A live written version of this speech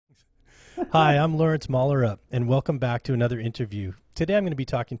Hi, I'm Laurence Mollerup, and welcome back to another interview. Today I'm going to be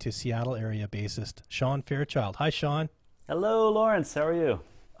talking to Seattle area bassist Sean Fairchild. Hi, Sean. Hello, Lawrence. How are you?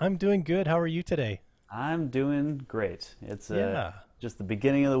 I'm doing good. How are you today? I'm doing great. It's Yeah. just the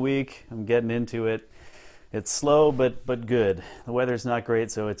beginning of the week. I'm getting into it. It's slow, but good. The weather's not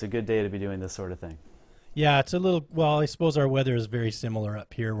great, so it's a good day to be doing this sort of thing. Yeah, it's a little, well, I suppose our weather is very similar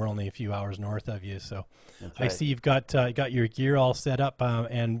up here. We're only a few hours north of you, so That's I right. see you've got your gear all set up,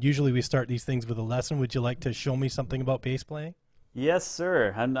 and usually we start these things with a lesson. Would you like to show me something about bass playing? Yes,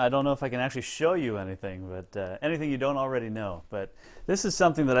 sir. I don't know if I can actually show you anything, but anything you don't already know. But this is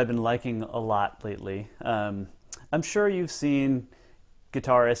something that I've been liking a lot lately. I'm sure you've seen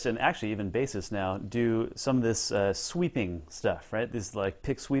guitarists and actually even bassists now do some of this sweeping stuff, right? This like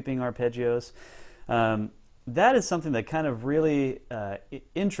pick sweeping arpeggios. That is something that kind of really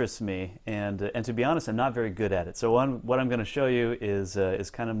interests me, and to be honest, I'm not very good at it. So what I'm going to show you is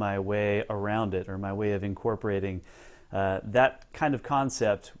kind of my way around it, or my way of incorporating that kind of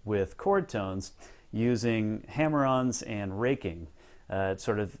concept with chord tones using hammer-ons and raking,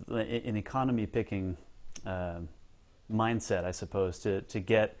 sort of an economy picking mindset, I suppose, to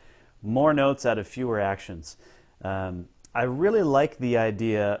get more notes out of fewer actions. I really like the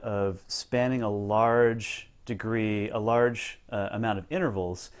idea of spanning a large degree, a large amount of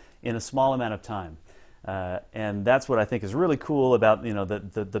intervals in a small amount of time. And that's what I think is really cool about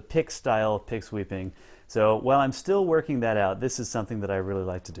the pick style, pick sweeping. So while I'm still working that out, this is something that I really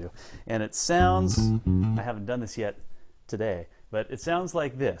like to do. And it sounds, I haven't done this yet today, but it sounds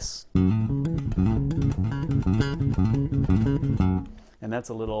like this. And that's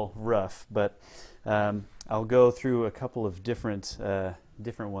a little rough, but I'll go through a couple of different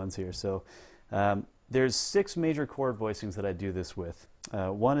ones here. So there's 6 major chord voicings that I do this with.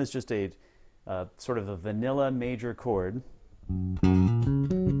 One is just a sort of a vanilla major chord.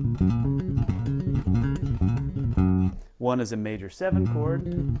 One is a major 7 chord,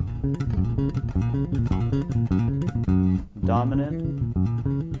 dominant,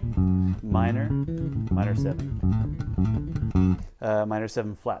 minor, minor 7, minor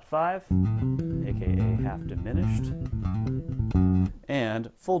 7 flat 5, aka half diminished, and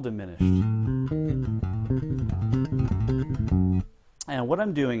full diminished. And what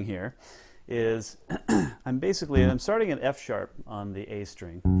I'm doing here is I'm starting at F sharp on the A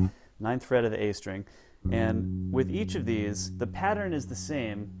string, 9th fret of the A string, and with each of these the pattern is the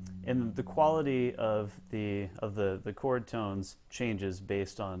same, and the quality of the chord tones changes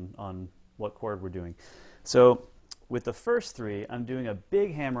based on what chord we're doing. So with the first 3, I'm doing a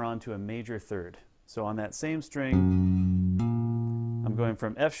big hammer on to a major 3rd. So on that same string, I'm going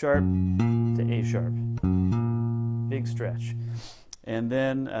from F sharp to A sharp. Big stretch. And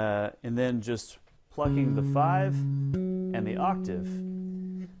then just plucking the 5 and the octave.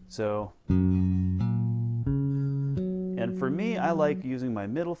 So, and for me, I like using my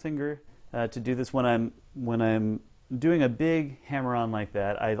middle finger to do this when I'm doing a big hammer-on like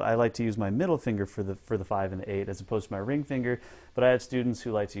that. I like to use my middle finger for the 5 and the 8 as opposed to my ring finger. But I have students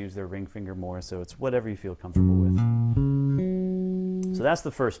who like to use their ring finger more, so it's whatever you feel comfortable with. So that's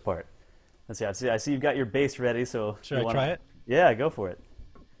the first part. Let's see. I see you've got your bass ready. So Should I try it? Yeah, go for it.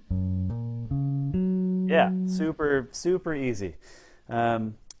 Yeah, super easy.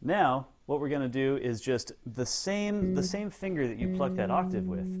 Now, what we're going to do is just the same finger that you pluck that octave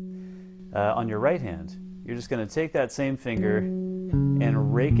with on your right hand. You're just going to take that same finger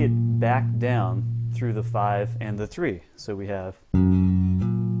and rake it back down through the 5 and the 3. So we have, and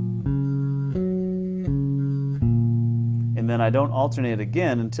then I don't alternate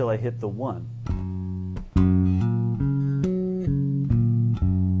again until I hit the 1.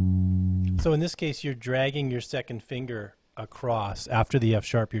 So in this case, you're dragging your second finger across. After the F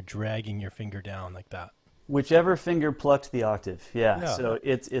sharp, you're dragging your finger down like that. Whichever finger plucked the octave, yeah. Yeah. So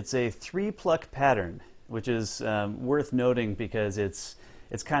it's a 3-pluck pattern, which is worth noting because it's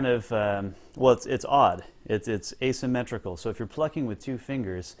kind of it's odd. It's asymmetrical. So if you're plucking with 2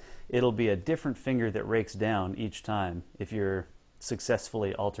 fingers, it'll be a different finger that rakes down each time if you're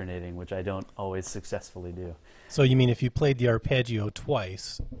successfully alternating, which I don't always successfully do. So you mean if you played the arpeggio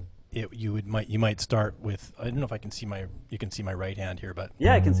twice, you might start with, I don't know if you can see my right hand here, but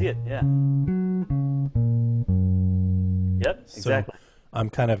Yeah, I can see it. Yeah. Yep. Exactly. so I'm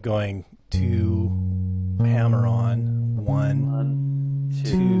kind of going 2 hammer on 1 1,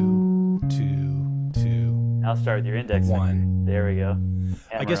 2 2 2 I'll start with your index 1. finger. There we go.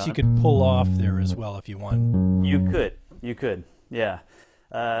 I Hammer guess you on. could pull off there as well if you want. You could. Yeah.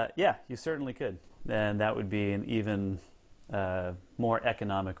 Yeah, you certainly could. And that would be an even more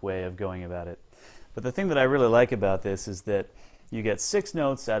economic way of going about it. But the thing that I really like about this is that you get 6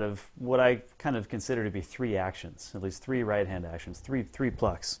 notes out of what I kind of consider to be 3 actions, at least 3 right hand actions, three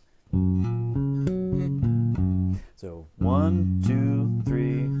plucks. So 1, 2,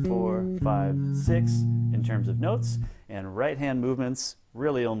 3, 4, 5, 6 in terms of notes, and right hand movements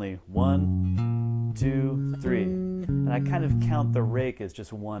really only 1, 2, 3. And I kind of count the rake as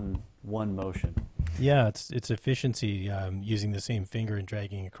just one motion. Yeah, it's efficiency, using the same finger and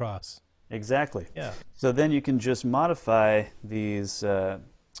dragging across. Exactly. Yeah. So then you can just modify these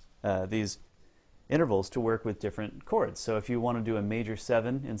intervals to work with different chords. So if you want to do a major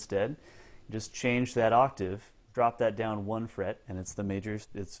 7 instead, just change that octave, drop that down 1 fret, and it's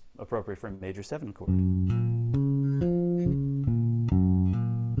appropriate for a major 7 chord.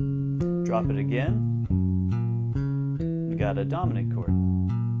 Drop it again, you got a dominant chord.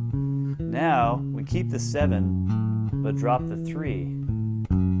 Now we keep the 7, but drop the 3.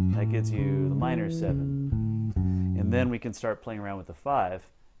 That gives you the minor 7. And then we can start playing around with the 5.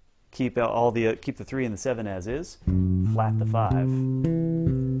 Keep the 3 and the 7 as is, flat the 5.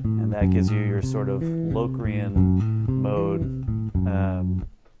 And that gives you your sort of Locrian mode,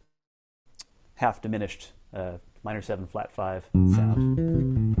 half diminished minor 7 flat 5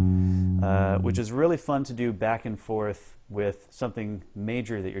 sound, which is really fun to do back and forth with something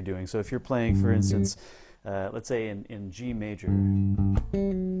major that you're doing. So if you're playing, for instance, let's say in G major,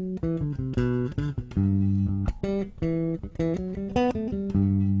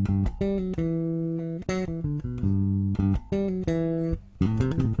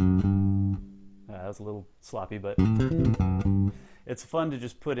 that was a little sloppy, but it's fun to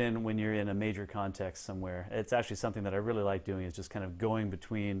just put in when you're in a major context somewhere. It's actually something that I really like doing, is just kind of going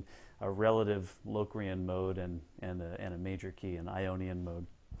between a relative Locrian mode and a major key, an Ionian mode.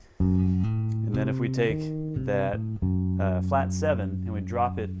 And then if we take that flat 7 and we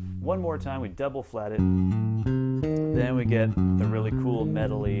drop it one more time, we double flat it, then we get the really cool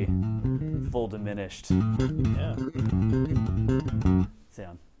metally full diminished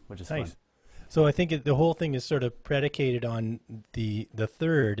sound, which is nice. fun. So I think the whole thing is sort of predicated on the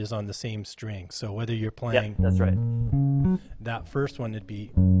third is on the same string. So whether you're playing, that's right. That first one would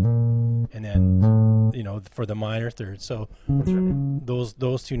be, and then for the minor third. So That's right.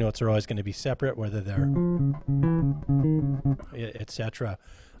 those 2 notes are always going to be separate, whether they're etc.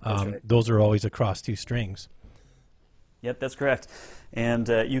 Right. Those are always across 2 strings. Yep, that's correct. And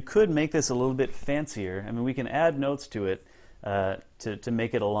you could make this a little bit fancier. I mean, we can add notes to it to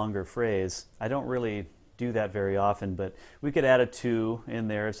make it a longer phrase. I don't really do that very often, but we could add a 2 in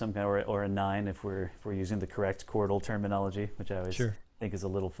there of some kind, or a 9 if we're using the correct chordal terminology, which I always think is a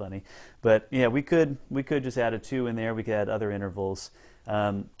little funny. But yeah, we could just add a 2 in there. We could add other intervals.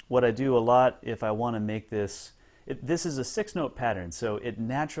 What I do a lot, if I want to make this, this is a 6-note pattern, so it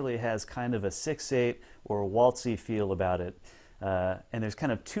naturally has kind of a 6/8 or a waltzy feel about it. And there's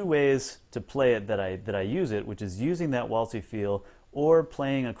kind of 2 ways to play it that I use it, which is using that waltzy feel or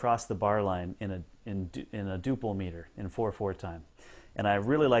playing across the bar line in a duple meter, in 4/4 time. And I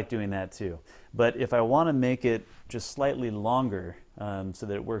really like doing that too. But if I want to make it just slightly longer, so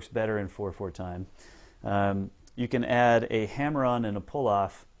that it works better in 4/4 time, you can add a hammer-on and a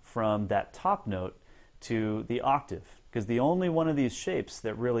pull-off from that top note to the octave, because the only one of these shapes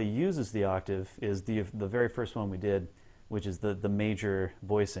that really uses the octave is the very first one we did, which is the major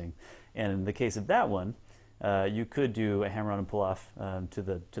voicing. And in the case of that one, you could do a hammer-on and pull-off to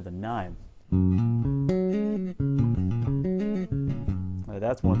the 9.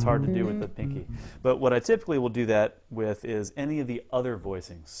 That's one that's hard to do with the pinky. But what I typically will do that with is any of the other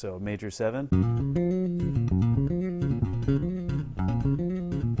voicings. So major 7,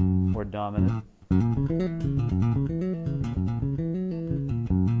 or dominant,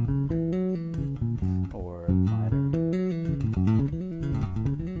 or minor.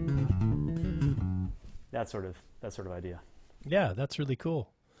 That sort of idea. Yeah, that's really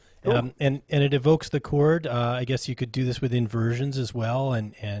cool. Cool. And it evokes the chord. I guess you could do this with inversions as well,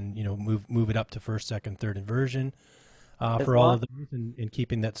 and move it up to first, second, third inversion for all of them, and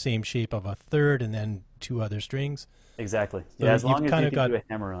keeping that same shape of a third and then 2 other strings. Exactly. So Yeah, as long as you kind can of do a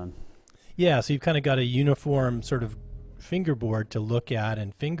hammer-on. Yeah, so you've kind of got a uniform sort of fingerboard to look at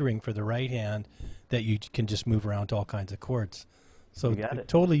and fingering for the right hand that you can just move around to all kinds of chords. So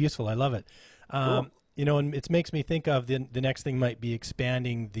totally useful. I love it. Cool. And it makes me think of the next thing might be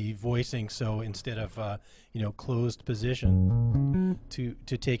expanding the voicing. So instead of closed position to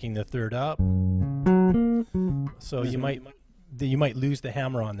taking the third up. So you might lose the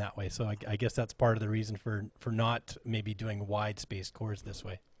hammer on that way. So I guess that's part of the reason for not maybe doing wide spaced chords this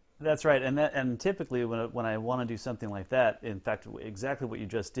way. That's right, and typically when I want to do something like that, in fact, exactly what you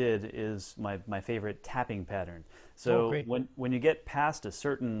just did is my favorite tapping pattern. Oh, So great. when you get past a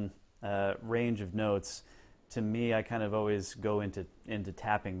certain range of notes, to me, I kind of always go into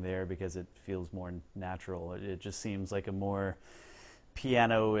tapping there because it feels more natural. It just seems like a more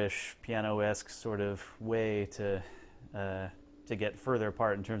piano-ish, piano-esque sort of way to get further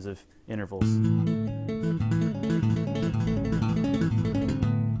apart in terms of intervals.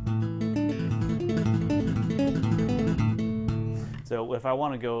 So if I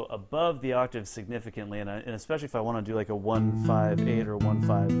want to go above the octave significantly, and especially if I want to do like a 1-5-8 or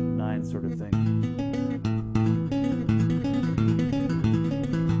 1-5-9 sort of thing,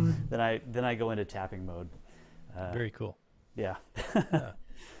 then I go into tapping mode. Very cool. Yeah. Yeah.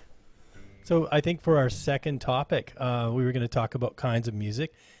 So I think for our second topic, we were going to talk about kinds of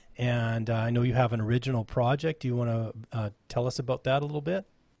music, and I know you have an original project. Do you want to tell us about that a little bit?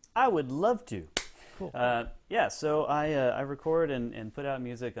 I would love to. Cool. Yeah, so I record and put out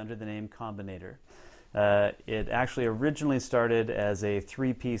music under the name Combinator. It actually originally started as a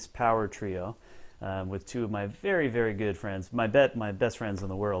three-piece power trio with two of my very, very good friends, my best friends in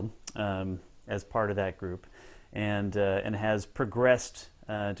the world, as part of that group, and has progressed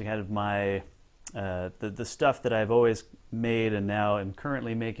to kind of my the stuff that I've always made and now am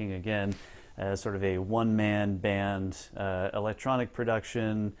currently making again as sort of a one-man band, electronic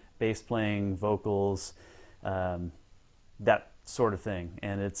production, bass playing, vocals, that sort of thing.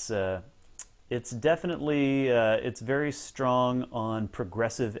 And it's definitely it's very strong on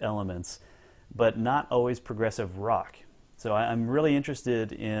progressive elements, but not always progressive rock. So I'm really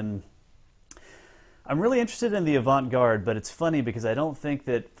interested in the avant-garde, but it's funny because I don't think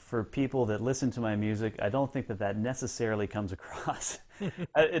that for people that listen to my music, I don't think that necessarily comes across.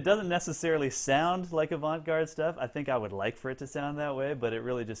 It doesn't necessarily sound like avant-garde stuff. I think I would like for it to sound that way, but it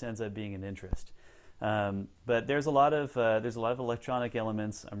really just ends up being an interest. But there's a lot of electronic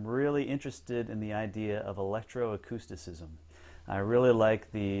elements. I'm really interested in the idea of electroacousticism. I really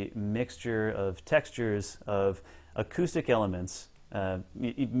like the mixture of textures of acoustic elements,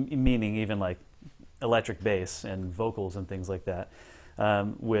 meaning even like electric bass and vocals and things like that,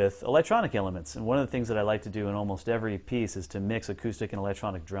 with electronic elements. And one of the things that I like to do in almost every piece is to mix acoustic and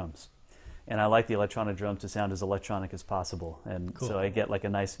electronic drums. And I like the electronic drums to sound as electronic as possible. And Cool. So I get like a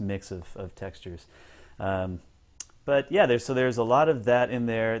nice mix of textures. But yeah, there's a lot of that in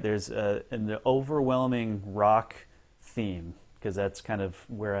there. There's an overwhelming rock theme, because that's kind of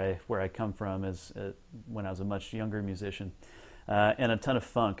where I come from as when I was a much younger musician. And a ton of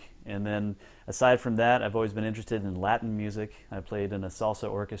funk. And then aside from that, I've always been interested in Latin music. I played in a salsa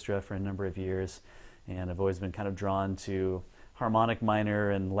orchestra for a number of years, and I've always been kind of drawn to harmonic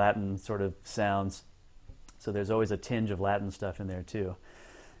minor and Latin sort of sounds. So there's always a tinge of Latin stuff in there too.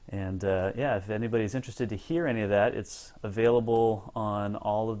 And yeah, if anybody's interested to hear any of that, it's available on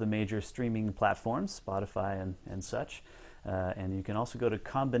all of the major streaming platforms, Spotify and such. And you can also go to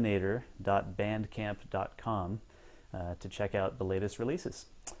combinator.bandcamp.com to check out the latest releases.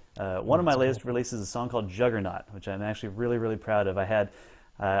 One of my latest releases is a song called Juggernaut, which I'm actually really, really proud of. I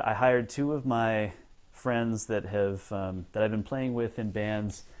hired two of my friends that I've been playing with in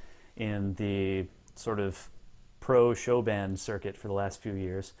bands in the sort of pro show band circuit for the last few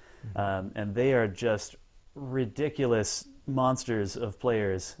years, and they are just ridiculous monsters of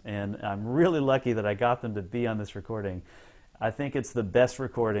players. And I'm really lucky that I got them to be on this recording. I think it's the best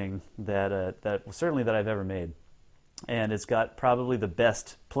recording that certainly that I've ever made. And it's got probably the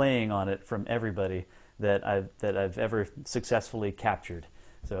best playing on it from everybody that I've ever successfully captured.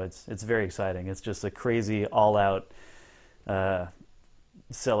 So it's very exciting. It's just a crazy, all-out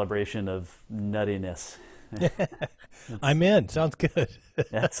celebration of nuttiness. I'm in. Sounds good.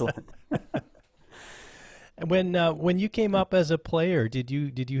 Excellent. When you came up as a player, did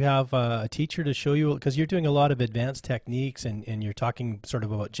you have a teacher to show you? Because you're doing a lot of advanced techniques, and you're talking sort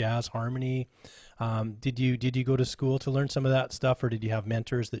of about jazz harmony. Did you go to school to learn some of that stuff, or did you have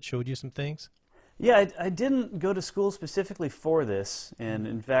mentors that showed you some things? Yeah, I didn't go to school specifically for this, and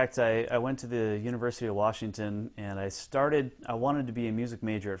in fact, I went to the University of Washington, and I wanted to be a music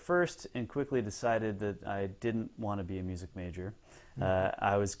major at first, and quickly decided that I didn't want to be a music major.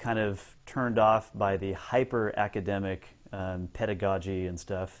 I was kind of turned off by the hyper-academic pedagogy and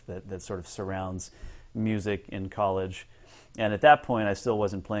stuff that sort of surrounds music in college. And at that point, I still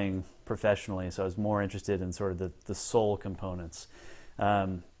wasn't playing professionally, so I was more interested in sort of the soul components.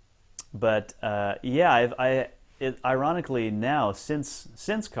 But yeah, ironically now,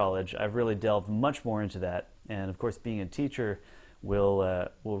 since college, I've really delved much more into that. And of course, being a teacher will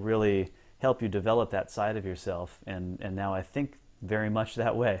really help you develop that side of yourself. And now I think very much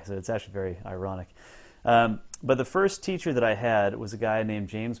that way. So it's actually very ironic. But the first teacher that I had was a guy named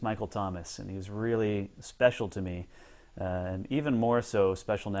James Michael Thomas, and he was really special to me, and even more so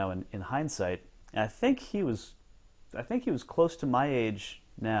special now in hindsight. And I think he was close to my age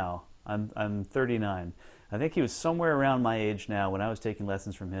now. I'm 39. I think he was somewhere around my age now when I was taking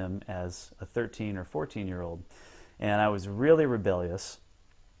lessons from him as a 13 or 14-year-old, and I was really rebellious,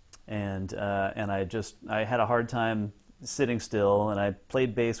 and I had a hard time sitting still, and I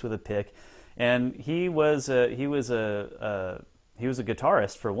played bass with a pick. And he was a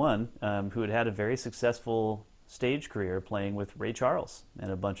guitarist for one, who had a very successful stage career playing with Ray Charles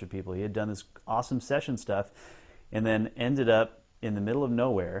and a bunch of people. He had done this awesome session stuff, and then ended up in the middle of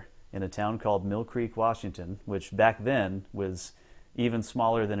nowhere in a town called Mill Creek, Washington, which back then was even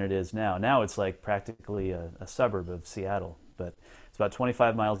smaller than it is now. Now it's like practically a suburb of Seattle, but it's about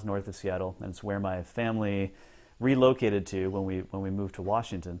 25 miles north of Seattle, and it's where my family relocated to when we moved to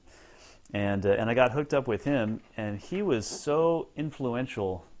Washington. And I got hooked up with him, and he was so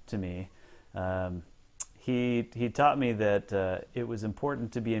influential to me. He taught me that it was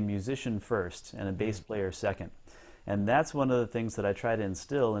important to be a musician first and a bass player second. And that's one of the things that I try to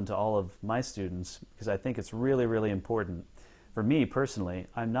instill into all of my students, because I think it's really, really important. For me personally,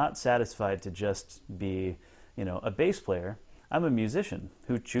 I'm not satisfied to just be, a bass player. I'm a musician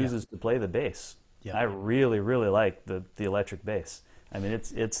who chooses to play the bass. Yeah. I really, really like the electric bass. I mean,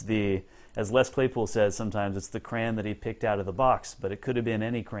 it's the, as Les Claypool says sometimes, it's the crayon that he picked out of the box, but it could have been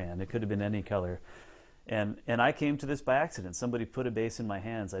any crayon. It could have been any color. And I came to this by accident. Somebody put a bass in my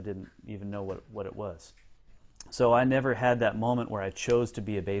hands. I didn't even know what it was. So I never had that moment where I chose to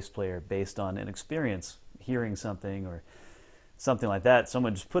be a bass player based on an experience, hearing something or something like that.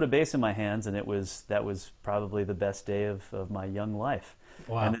 Someone just put a bass in my hands, and that was probably the best day of my young life.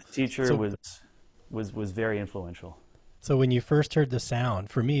 Wow. And the teacher was very influential. So when you first heard the sound,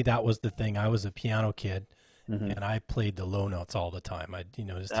 for me, that was the thing. I was a piano kid, and I played the low notes all the time. I'd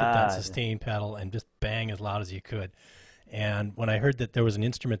just hit that sustain pedal and just bang as loud as you could. And when I heard that there was an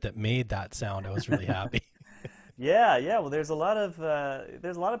instrument that made that sound, I was really happy. Yeah. Well, there's a lot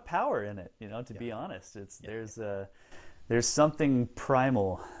of power in it. To be honest, there's something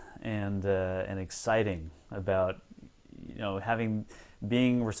primal and exciting about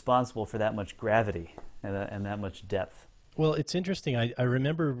being responsible for that much gravity and that much depth. Well, it's interesting. I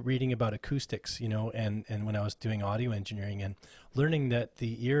remember reading about acoustics, and when I was doing audio engineering, and learning that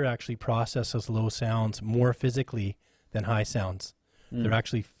the ear actually processes low sounds more physically than high sounds. They're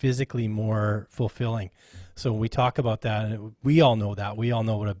actually physically more fulfilling. So when we talk about that, and we all know that. We all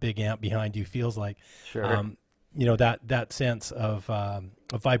know what a big amp behind you feels like. Sure. That sense of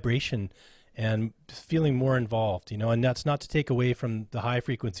vibration and feeling more involved, and that's not to take away from the high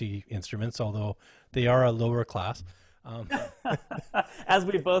frequency instruments, although they are a lower class. As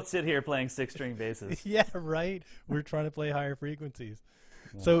we both sit here playing 6-string basses. Yeah, right. We're trying to play higher frequencies.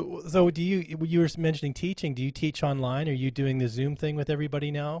 Yeah. So you were mentioning teaching. Do you teach online? Are you doing the Zoom thing with everybody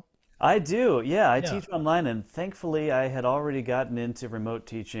now? I do. Yeah, I teach online, and thankfully I had already gotten into remote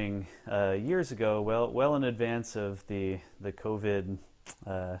teaching years ago, well in advance of the COVID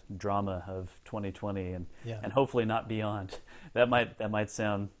drama of 2020, and hopefully not beyond. That might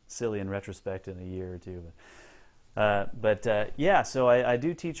sound silly in retrospect in a year or two, but so I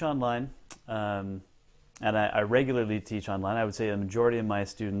do teach online, and I regularly teach online. I would say the majority of my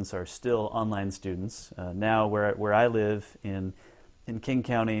students are still online students. Now, where I live in King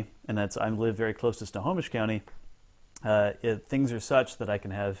County, and I live very close to Snohomish County, things are such that I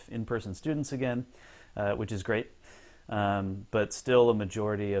can have in-person students again, which is great. But still, a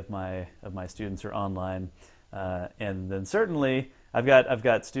majority of my students are online, and then certainly I've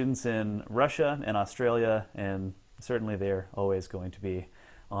got students in Russia and Australia, and certainly they're always going to be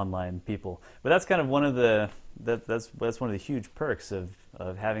online people. But that's kind of one of the that's one of the huge perks of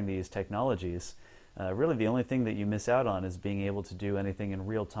having these technologies. Really, the only thing that you miss out on is being able to do anything in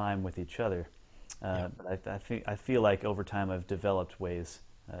real time with each other. But I feel like over time I've developed ways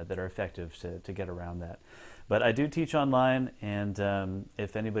that are effective to get around that. But I do teach online, and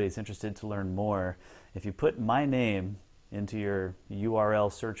if anybody's interested to learn more, if you put my name into your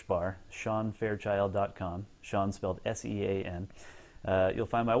URL search bar, SeanFairchild.com, Sean spelled S-E-A-N, you'll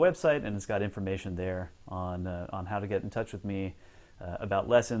find my website, and it's got information there on how to get in touch with me about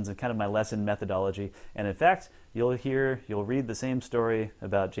lessons and kind of my lesson methodology. And in fact, you'll read the same story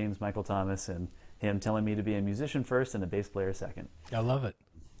about James Michael Thomas and him telling me to be a musician first and a bass player second. I love it.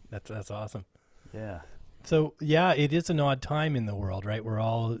 That's awesome. Yeah. So yeah, it is an odd time in the world, right? We're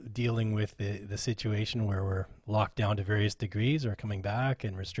all dealing with the situation where we're locked down to various degrees or coming back,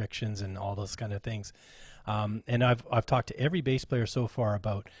 and restrictions and all those kind of things. And I've talked to every bass player so far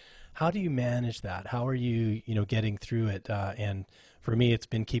about how do you manage that? How are you, getting through it? And for me, it's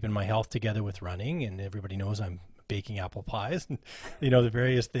been keeping my health together with running, and everybody knows I'm baking apple pies and, the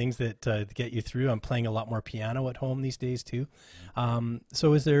various things that get you through. I'm playing a lot more piano at home these days too.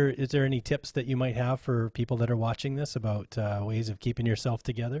 So is there any tips that you might have for people that are watching this about ways of keeping yourself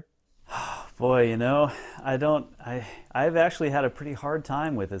together? Boy, I've actually had a pretty hard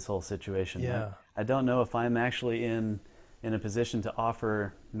time with this whole situation. Yeah. I don't know if I'm actually in a position to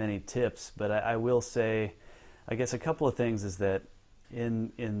offer many tips, but I will say, I guess a couple of things is that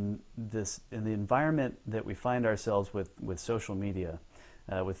in the environment that we find ourselves with social media,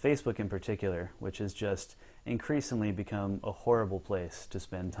 with Facebook in particular, which has just increasingly become a horrible place to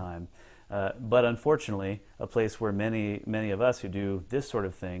spend time, but unfortunately a place where many of us who do this sort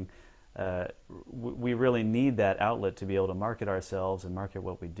of thing, we really need that outlet to be able to market ourselves and market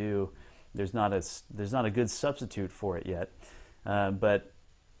what we do. There's not a good substitute for it yet, but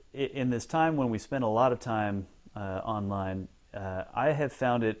in this time when we spend a lot of time online, I have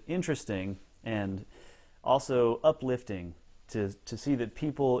found it interesting and also uplifting to see that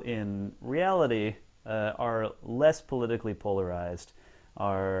people in reality are less politically polarized,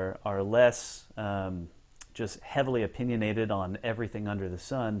 are less just heavily opinionated on everything under the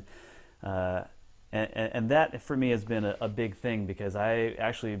sun. And that for me has been a big thing, because I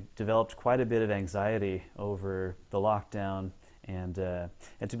actually developed quite a bit of anxiety over the lockdown, and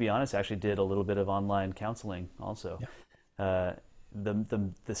to be honest, actually did a little bit of online counseling also. Yeah.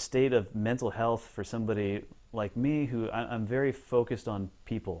 The state of mental health for somebody like me, who I'm very focused on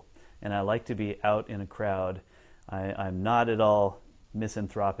people, and I like to be out in a crowd. I'm not at all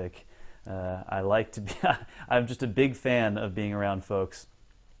misanthropic. I like to be. I'm just a big fan of being around folks.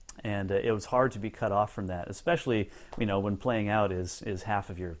 And it was hard to be cut off from that, especially when playing out is half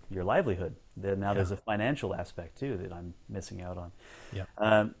of your livelihood. Now there's a financial aspect too that I'm missing out on.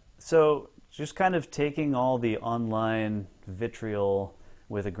 Yeah. So just kind of taking all the online vitriol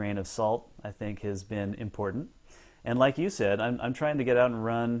with a grain of salt, I think, has been important. And like you said, I'm trying to get out and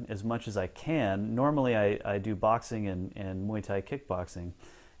run as much as I can. Normally I do boxing and Muay Thai kickboxing,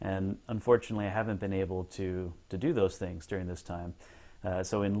 and unfortunately I haven't been able to do those things during this time.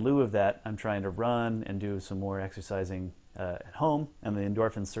 So in lieu of that, I'm trying to run and do some more exercising at home, and the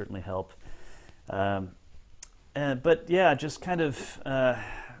endorphins certainly help. But yeah, just kind of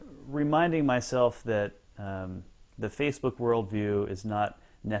reminding myself that the Facebook worldview is not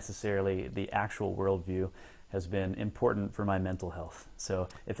necessarily the actual worldview has been important for my mental health. So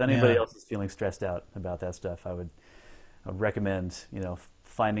if anybody else is feeling stressed out about that stuff, I would recommend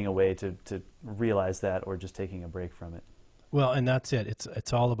finding a way to realize that, or just taking a break from it. Well, and that's it.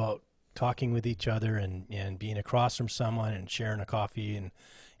 It's all about talking with each other and being across from someone and sharing a coffee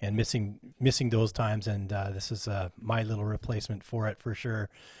and missing those times. And this is my little replacement for it, for sure.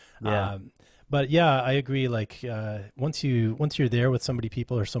 Yeah. But yeah, I agree. Like once you're there with somebody,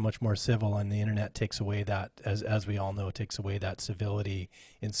 people are so much more civil, and the internet takes away that, as we all know, takes away that civility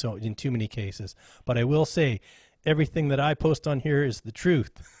in too many cases. But I will say, everything that I post on here is the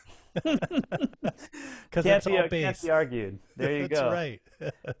truth. Because that's all bass. Can't be argued. There you go. That's right.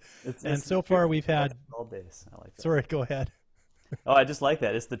 And so far we've had all bass. I like that. Sorry, go ahead. Oh, I just like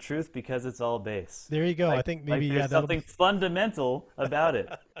that. It's the truth because it's all bass. There you go. I think maybe there's something fundamental about it.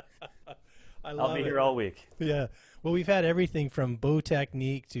 I'll be here all week. Yeah. Well, we've had everything from bow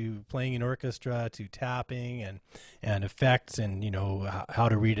technique to playing an orchestra to tapping and effects, and how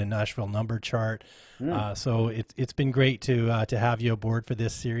to read a Nashville number chart. So it's been great to have you aboard for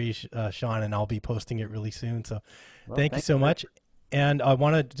this series, Sean, and I'll be posting it really soon. So thank you so much. And I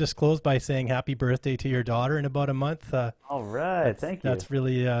want to just close by saying happy birthday to your daughter in about a month. All right, thank you. That's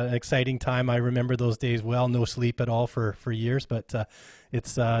really an exciting time. I remember those days well. No sleep at all for years, but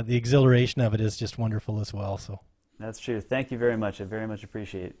it's the exhilaration of it is just wonderful as well. So. That's true. Thank you very much. I very much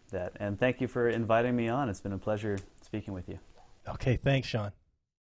appreciate that. And thank you for inviting me on. It's been a pleasure speaking with you. Okay, thanks, Sean.